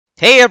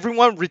Hey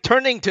everyone,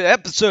 returning to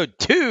episode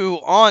 2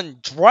 on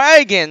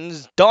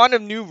Dragons, Dawn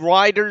of New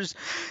Riders.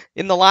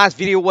 In the last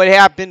video, what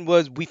happened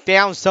was we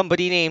found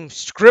somebody named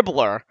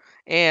Scribbler,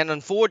 and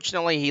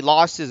unfortunately he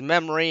lost his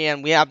memory,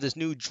 and we have this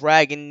new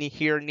dragon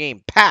here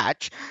named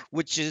Patch,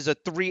 which is a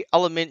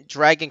 3-element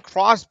dragon,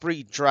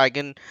 crossbreed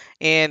dragon,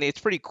 and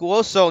it's pretty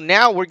cool. So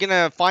now we're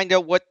gonna find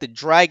out what the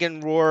dragon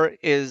roar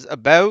is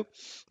about.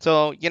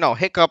 So,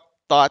 Hiccup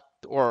thought,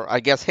 or I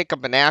guess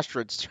Hiccup and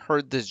Astrid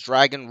heard this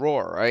dragon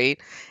roar, right?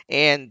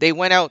 And they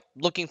went out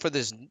looking for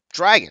this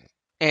dragon.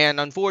 And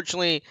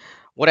unfortunately,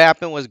 what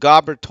happened was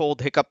Gobber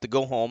told Hiccup to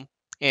go home,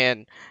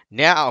 and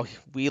now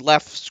we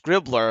left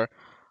Scribbler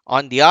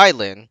on the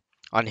island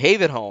on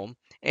Haven Home,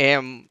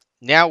 and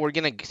now we're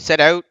gonna set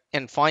out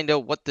and find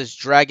out what this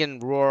dragon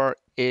roar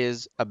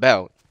is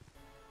about.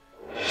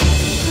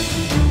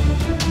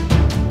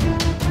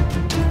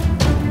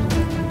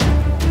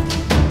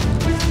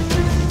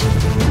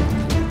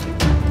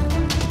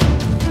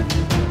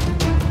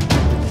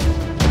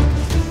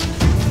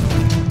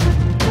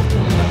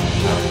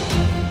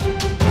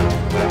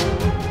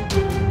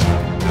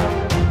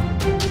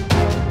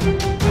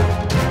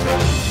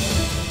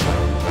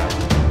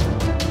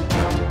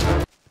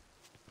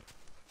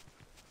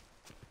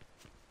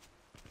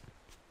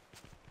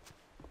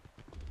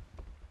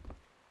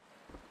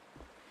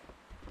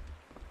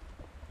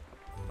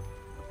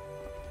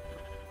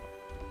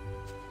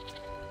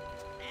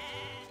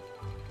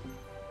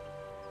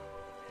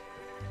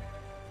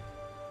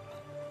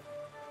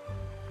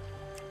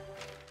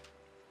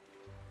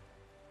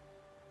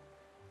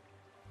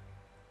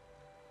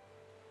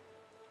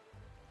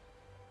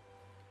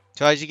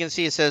 So as you can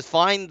see, it says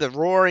find the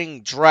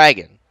roaring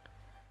dragon.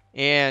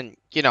 And,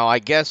 I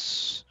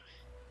guess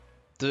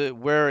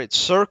where it's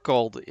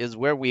circled is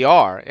where we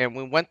are. And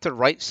we went to the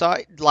right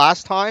side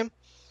last time.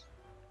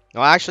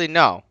 No, actually,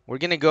 no. We're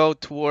going to go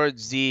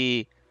towards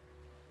the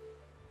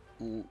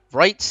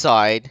right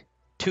side,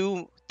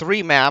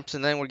 3 maps,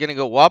 and then we're going to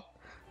go up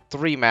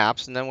 3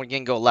 maps, and then we're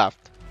going to go left.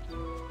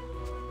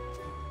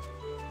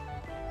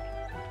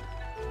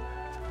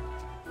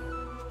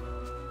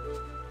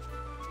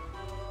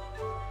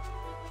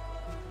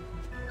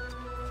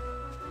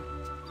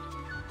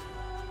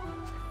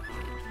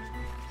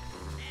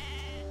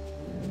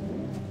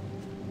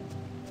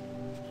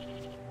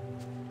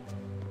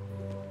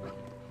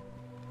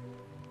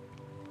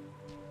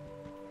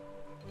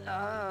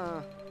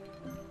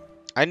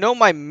 I know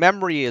my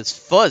memory is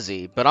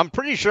fuzzy, but I'm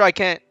pretty sure I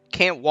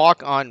can't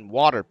walk on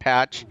water,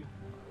 Patch.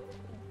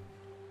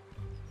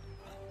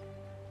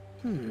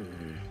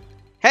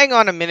 Hang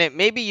on a minute,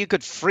 maybe you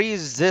could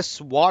freeze this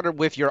water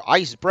with your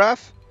ice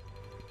breath?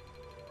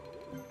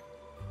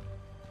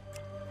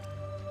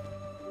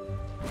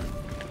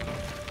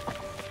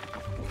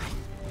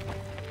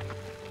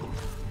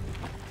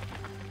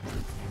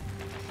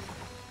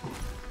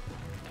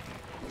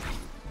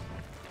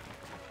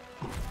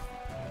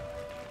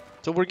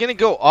 So we're gonna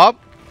go up.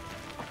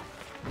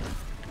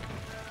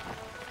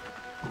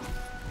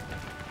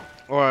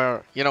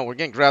 Or, we're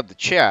gonna grab the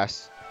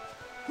chest.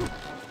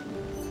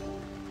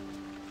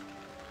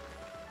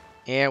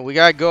 And we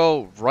gotta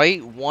go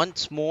right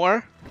once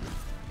more.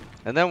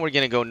 And then we're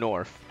gonna go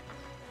north.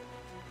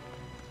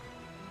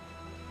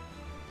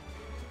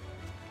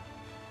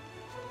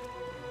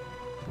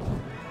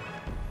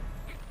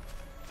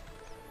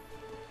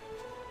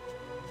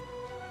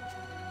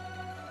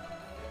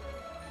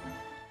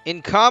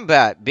 In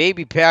combat,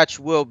 Baby Patch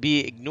will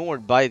be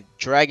ignored by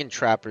dragon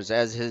trappers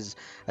as his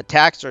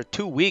attacks are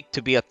too weak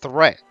to be a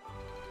threat.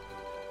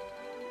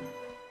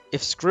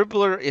 If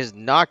Scribbler is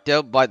knocked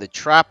out by the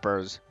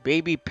trappers,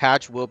 Baby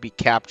Patch will be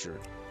captured.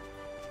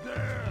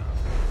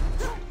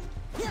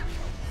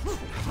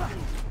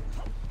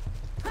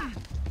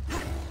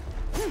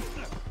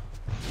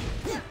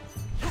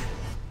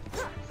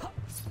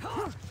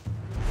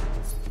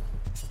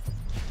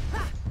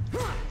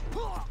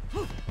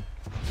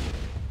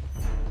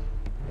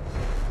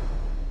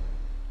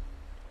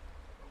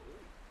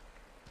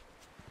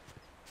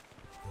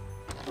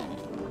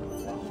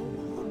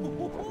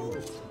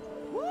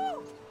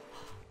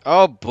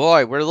 Oh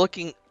boy, we're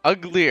looking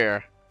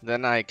uglier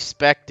than I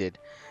expected.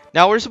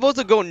 Now we're supposed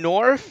to go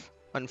north.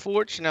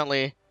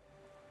 Unfortunately,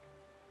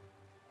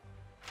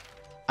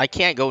 I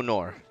can't go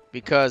north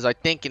because I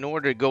think in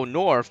order to go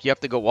north, you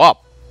have to go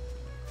up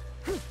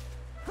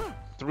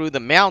through the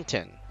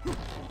mountain.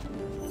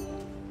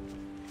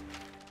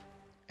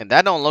 And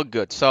that don't look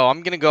good. So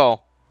I'm going to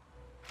go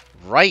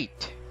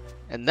right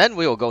and then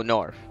we'll go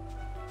north.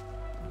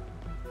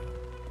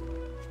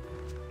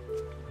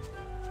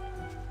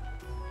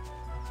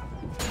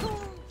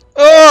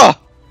 Ugh!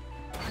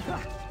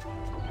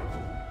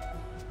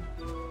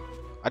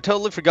 I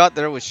totally forgot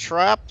there was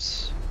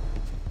traps.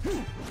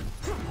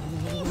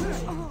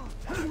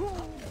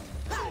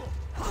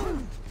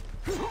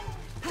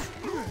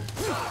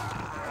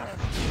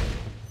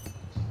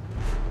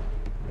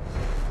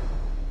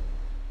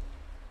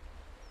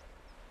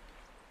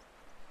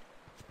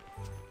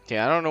 Okay,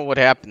 I don't know what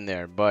happened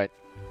there, but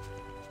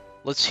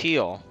let's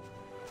heal.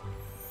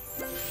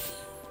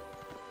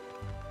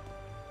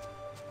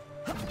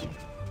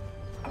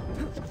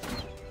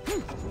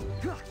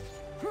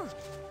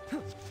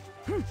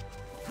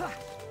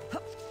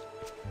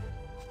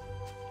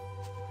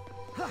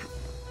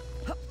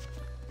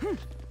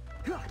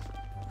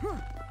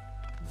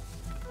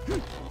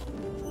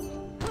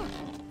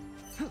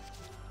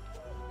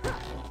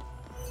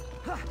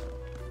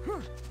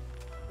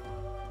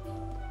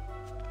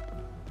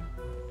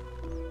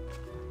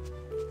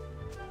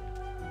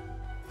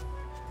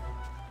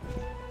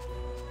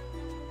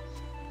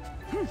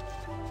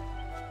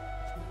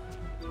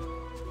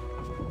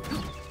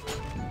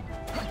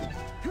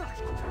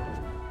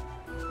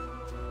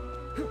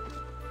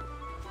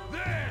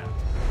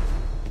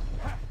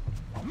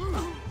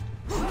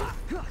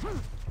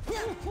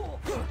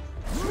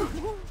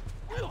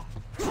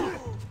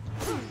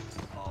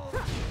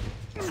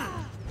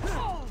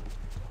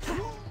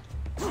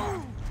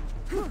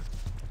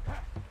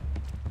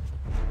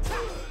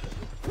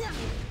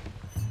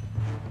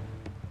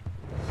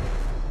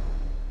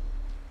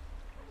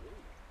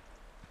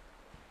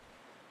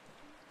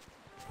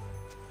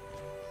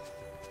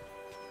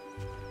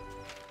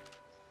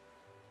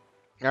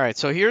 Alright,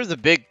 so here's the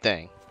big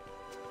thing.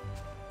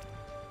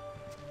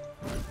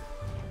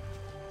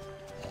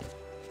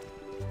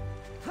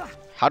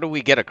 How do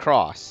we get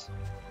across?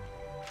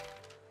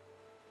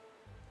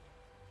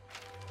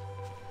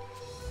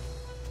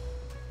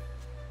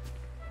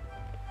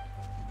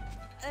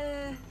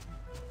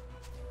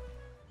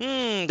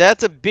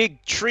 That's a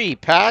big tree,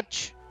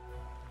 Patch.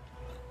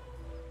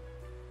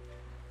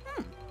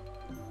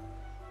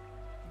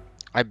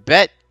 I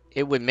bet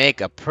it would make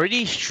a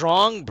pretty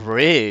strong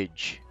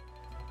bridge.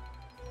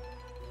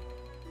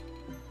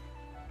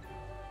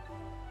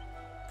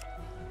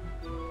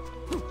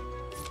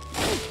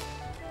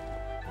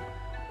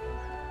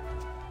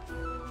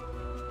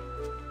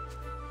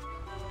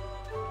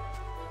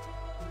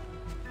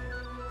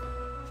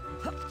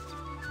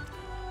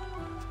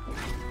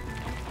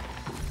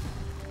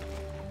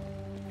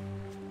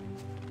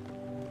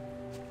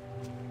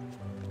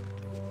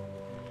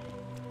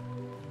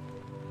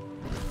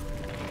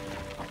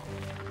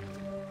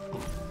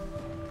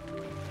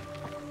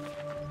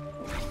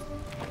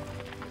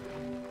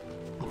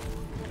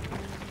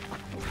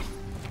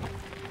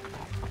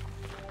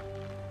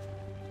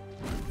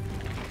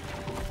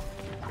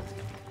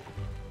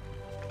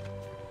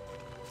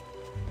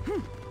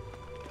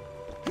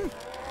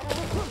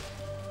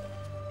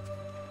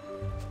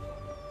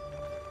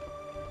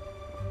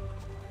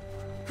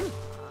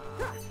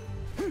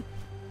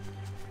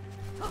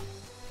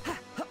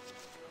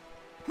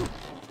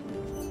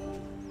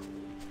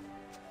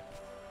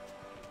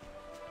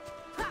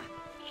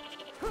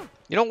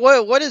 You know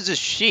what? What is this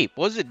sheep?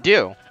 What does it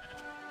do?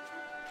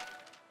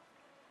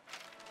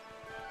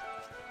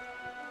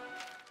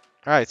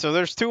 Alright, so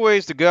there's two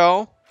ways to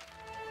go.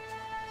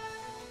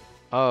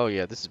 Oh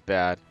yeah, this is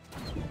bad.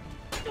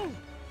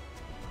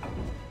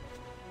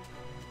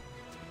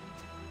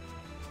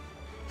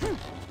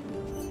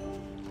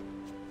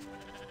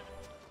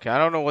 Okay, I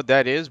don't know what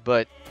that is,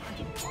 but...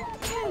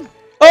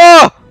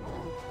 Oh!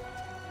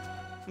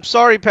 I'm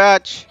sorry,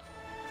 Patch.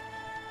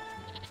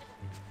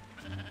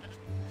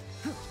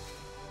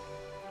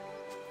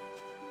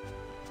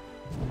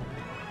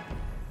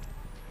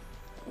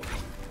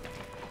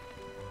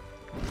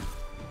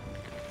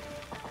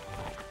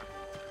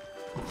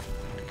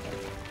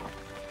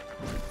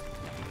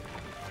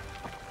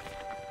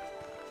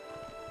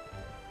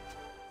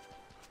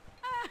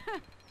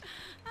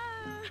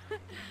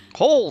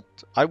 Hold!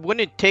 I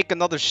wouldn't take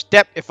another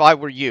step if I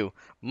were you.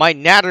 My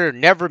natter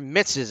never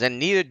misses, and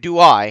neither do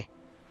I.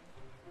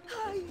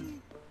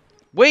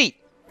 Wait!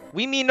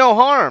 We mean no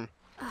harm!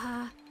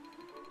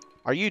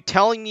 Are you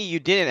telling me you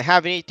didn't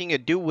have anything to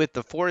do with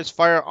the forest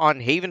fire on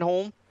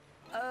Havenholm?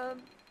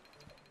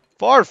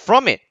 Far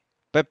from it!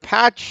 But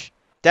Patch,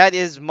 that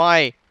is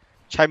my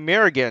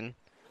Chimerigan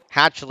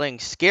hatchling,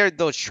 scared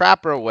those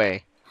trapper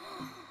away.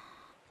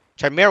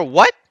 Chimera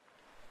what?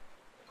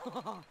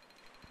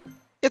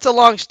 It's a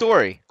long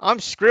story. I'm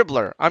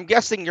Scribbler. I'm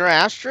guessing you're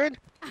Astrid?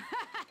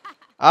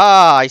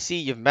 Ah, I see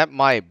you've met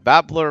my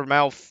babbler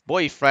mouth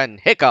boyfriend,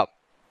 Hiccup.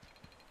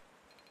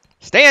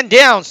 Stand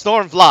down,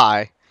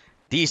 Stormfly.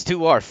 These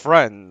two are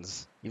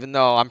friends. Even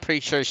though I'm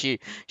pretty sure she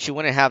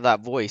wouldn't have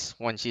that voice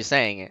when she's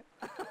saying it.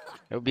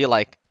 It would be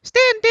like,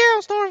 stand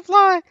down,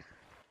 Stormfly.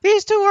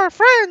 These two are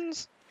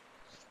friends.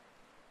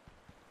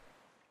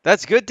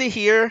 That's good to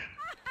hear.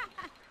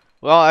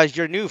 Well, as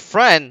your new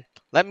friend,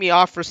 let me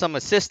offer some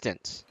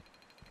assistance.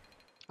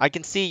 I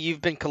can see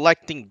you've been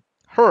collecting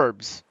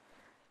herbs.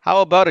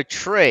 How about a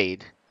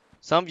trade?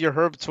 Some of your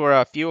herbs for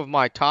a few of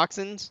my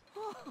tonics.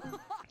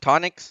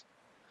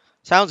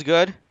 Sounds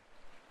good.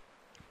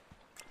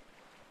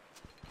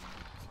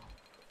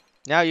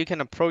 Now you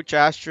can approach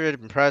Astrid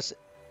and press...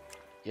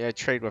 Yeah,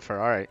 trade with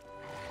her. Alright.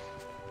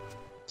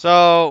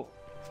 So...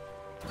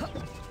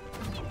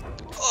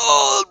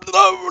 Oh,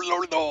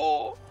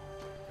 no.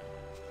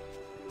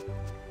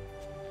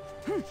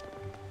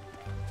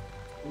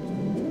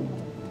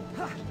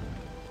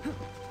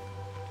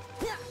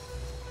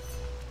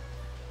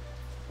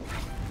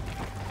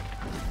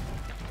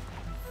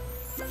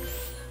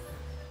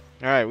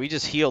 Alright, we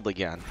just healed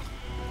again.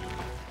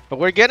 But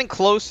we're getting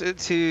closer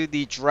to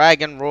the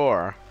Dragon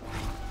Roar.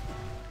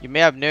 You may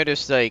have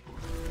noticed, like,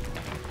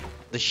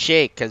 the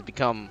shake has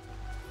become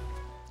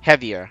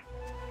heavier.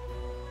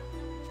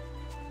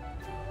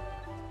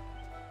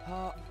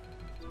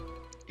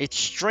 It's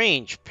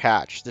strange,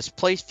 Patch. This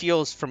place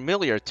feels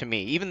familiar to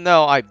me, even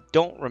though I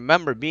don't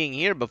remember being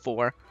here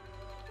before.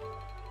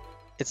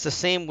 It's the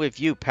same with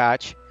you,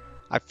 Patch.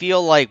 I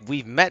feel like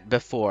we've met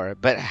before,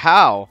 but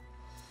how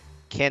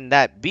can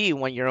that be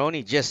when you've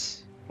only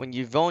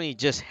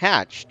just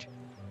hatched?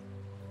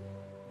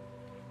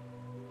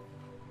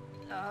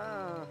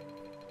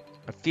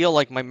 I feel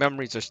like my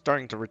memories are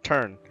starting to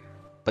return,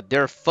 but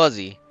they're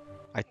fuzzy.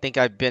 I think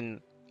I've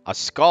been a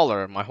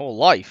scholar my whole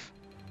life.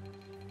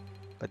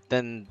 But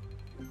then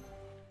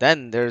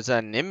there's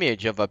an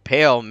image of a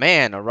pale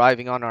man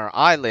arriving on our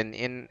island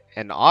in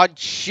an odd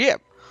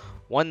ship,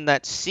 one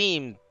that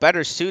seemed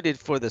better suited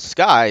for the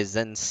skies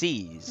than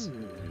seas.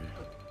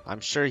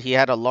 I'm sure he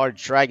had a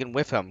large dragon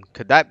with him.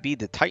 Could that be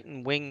the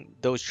Titan wing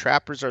those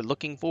trappers are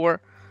looking for?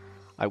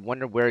 I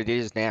wonder where it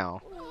is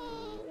now.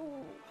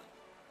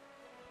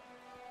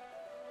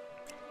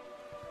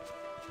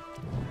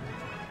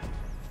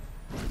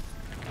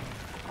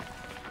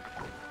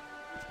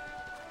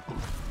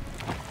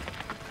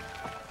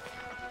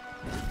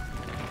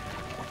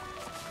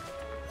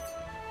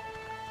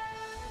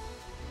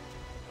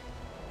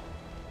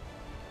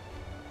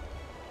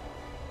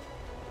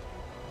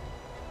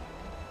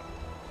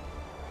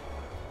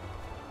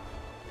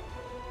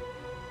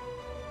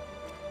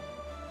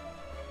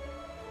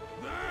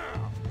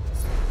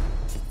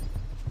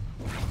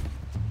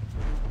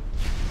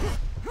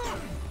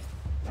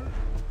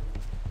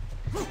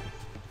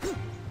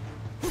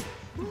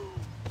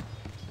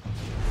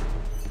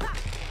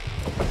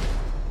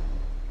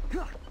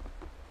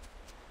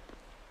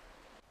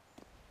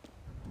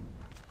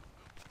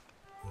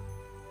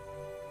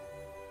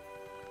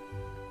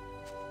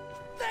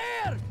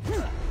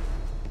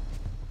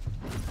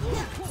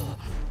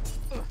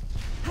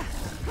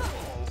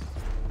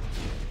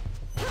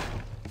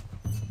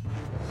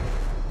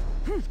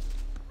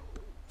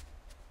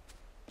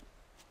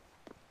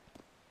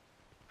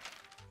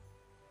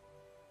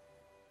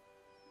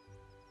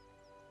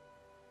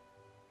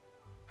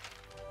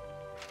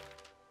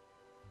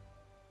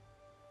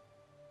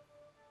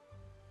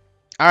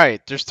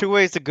 Alright, there's two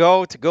ways to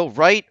go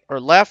right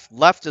or left.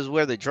 Left is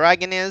where the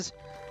dragon is.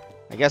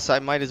 I guess I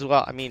might as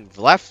well,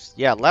 left,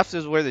 yeah, left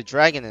is where the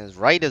dragon is.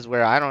 Right is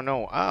where, I don't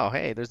know. Oh,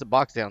 hey, there's a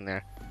box down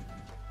there.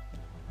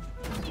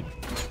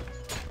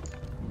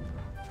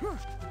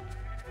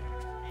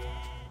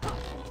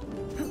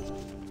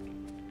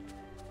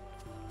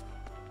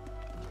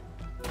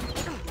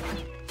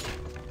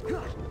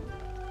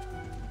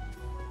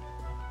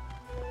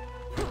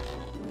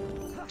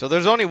 So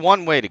there's only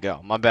one way to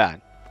go, my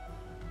bad.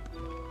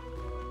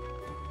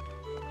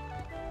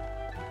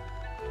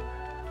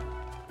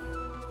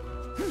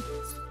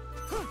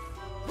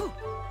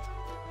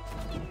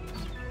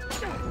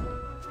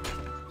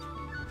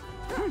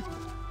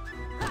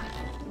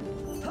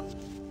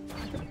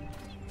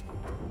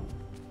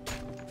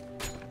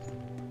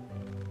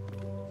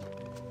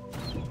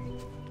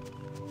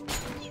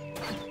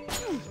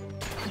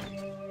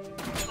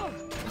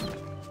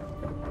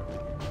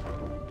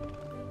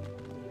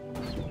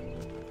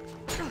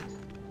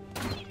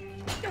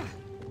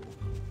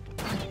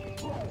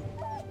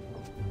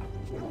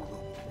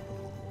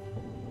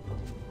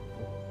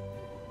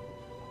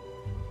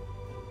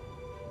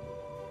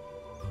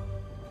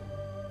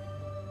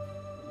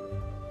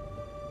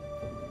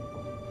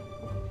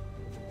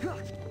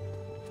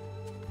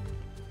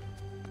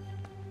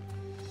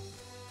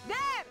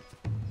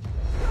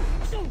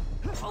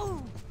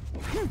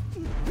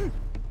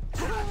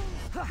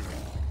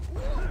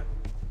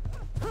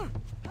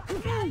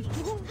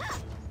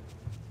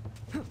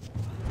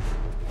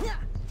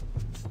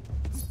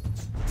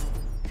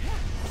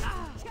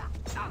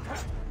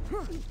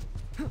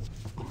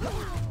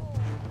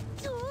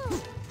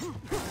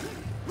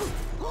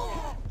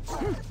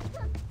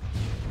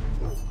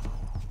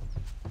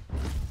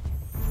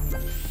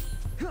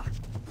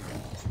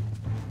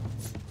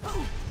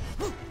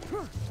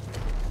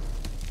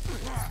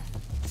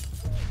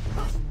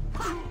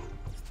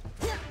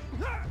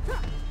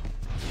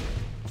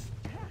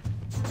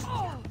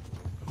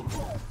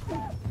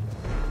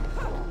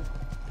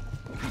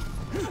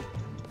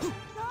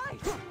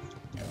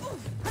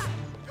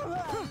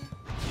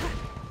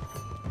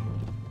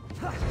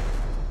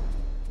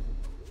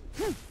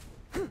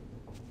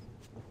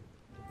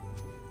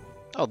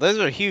 Oh, there's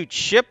a huge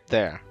ship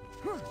there.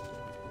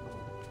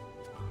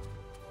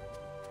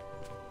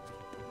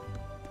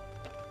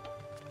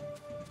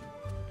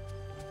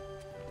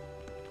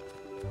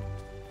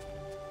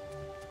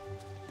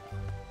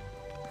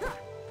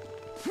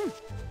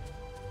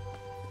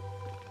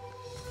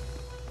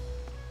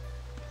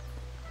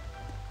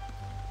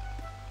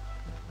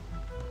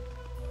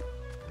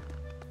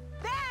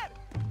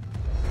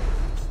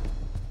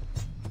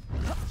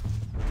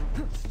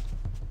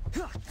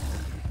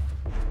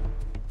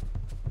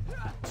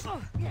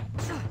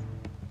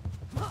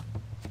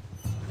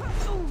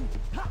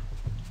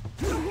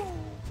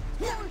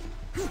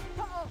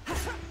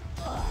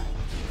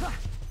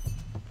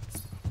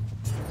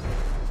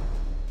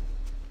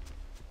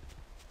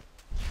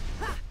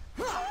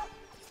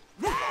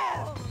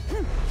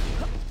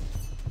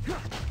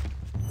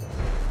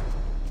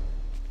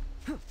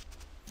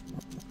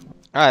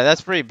 Alright,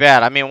 that's pretty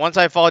bad. I mean, once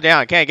I fall down,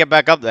 I can't get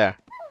back up there.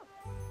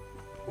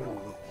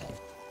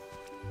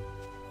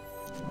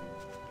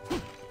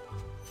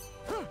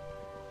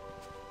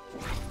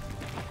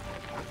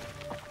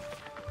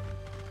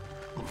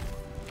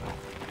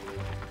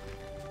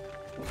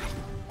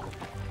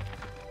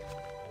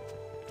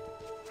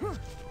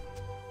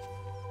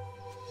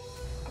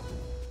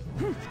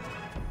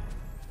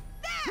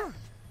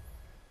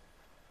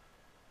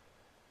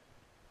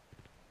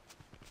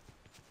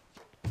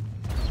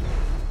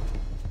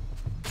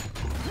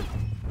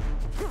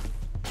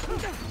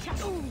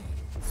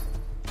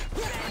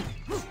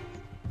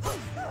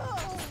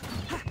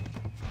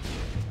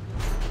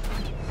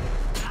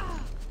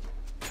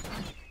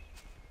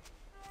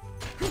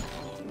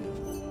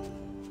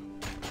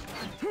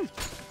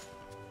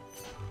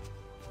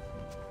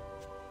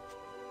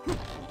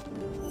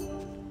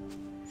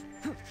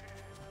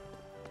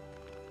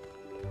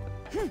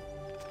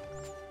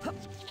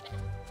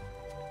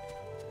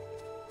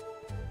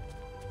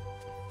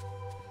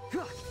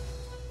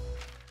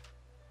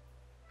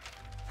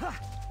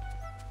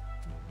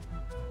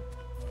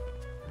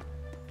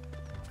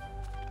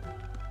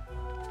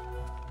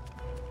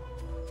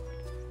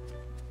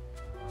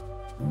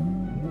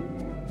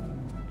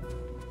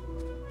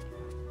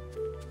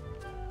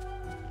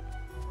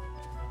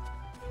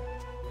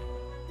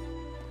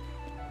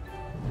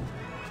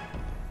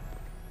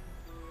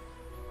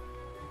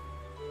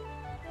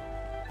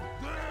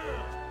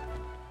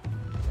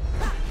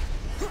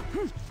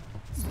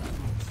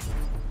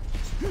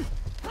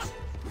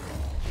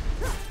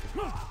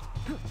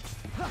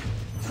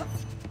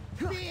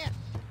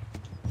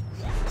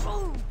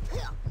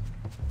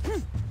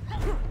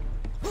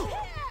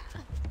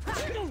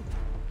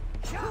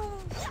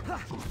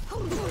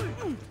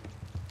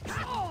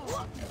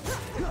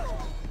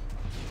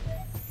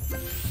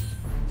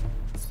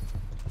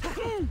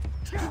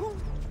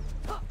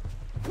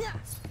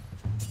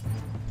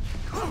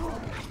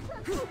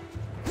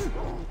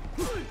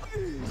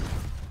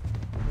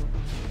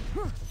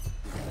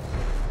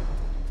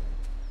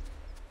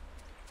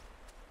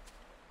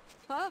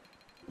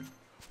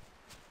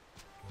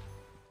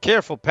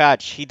 Careful,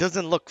 Patch. He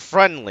doesn't look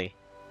friendly.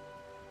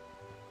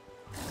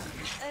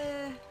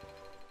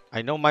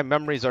 I know my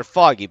memories are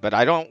foggy, but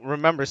I don't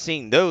remember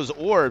seeing those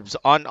orbs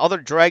on other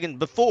dragons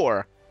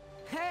before.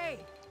 Hey!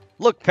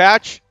 Look,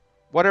 Patch.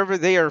 Whatever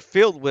they are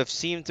filled with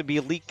seems to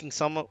be leaking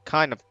some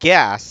kind of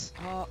gas.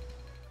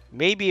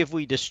 Maybe if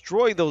we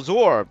destroy those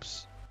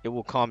orbs, it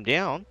will calm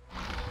down.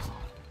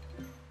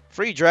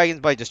 Free dragons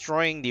by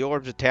destroying the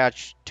orbs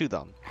attached to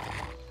them.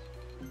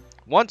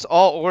 Once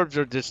all orbs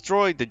are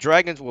destroyed, the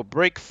dragons will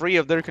break free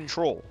of their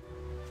control.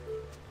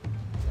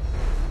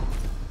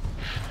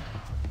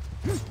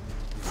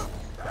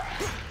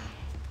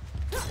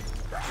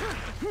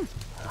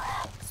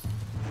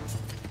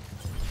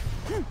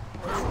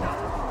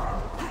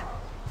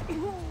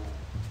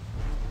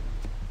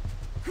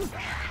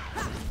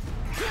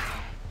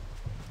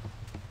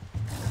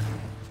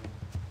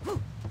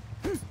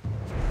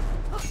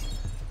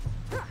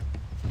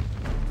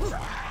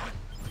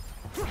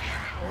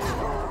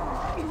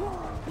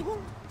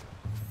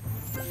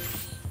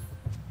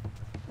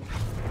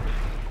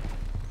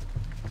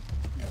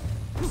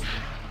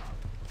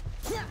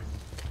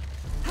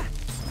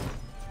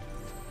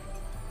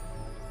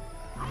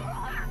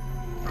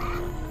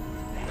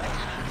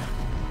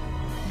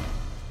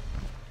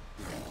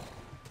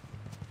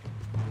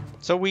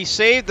 So we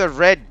saved the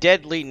red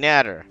deadly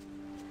natter.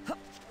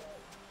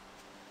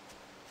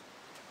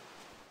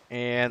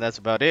 And that's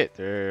about it.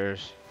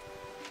 There's...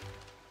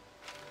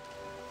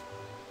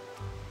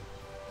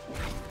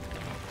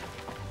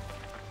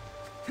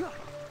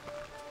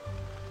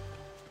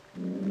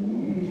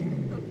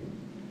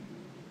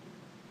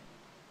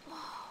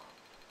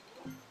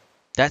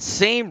 that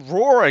same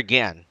roar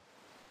again.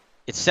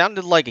 It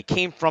sounded like it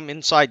came from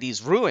inside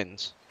these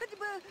ruins.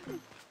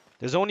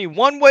 There's only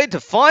one way to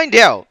find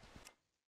out.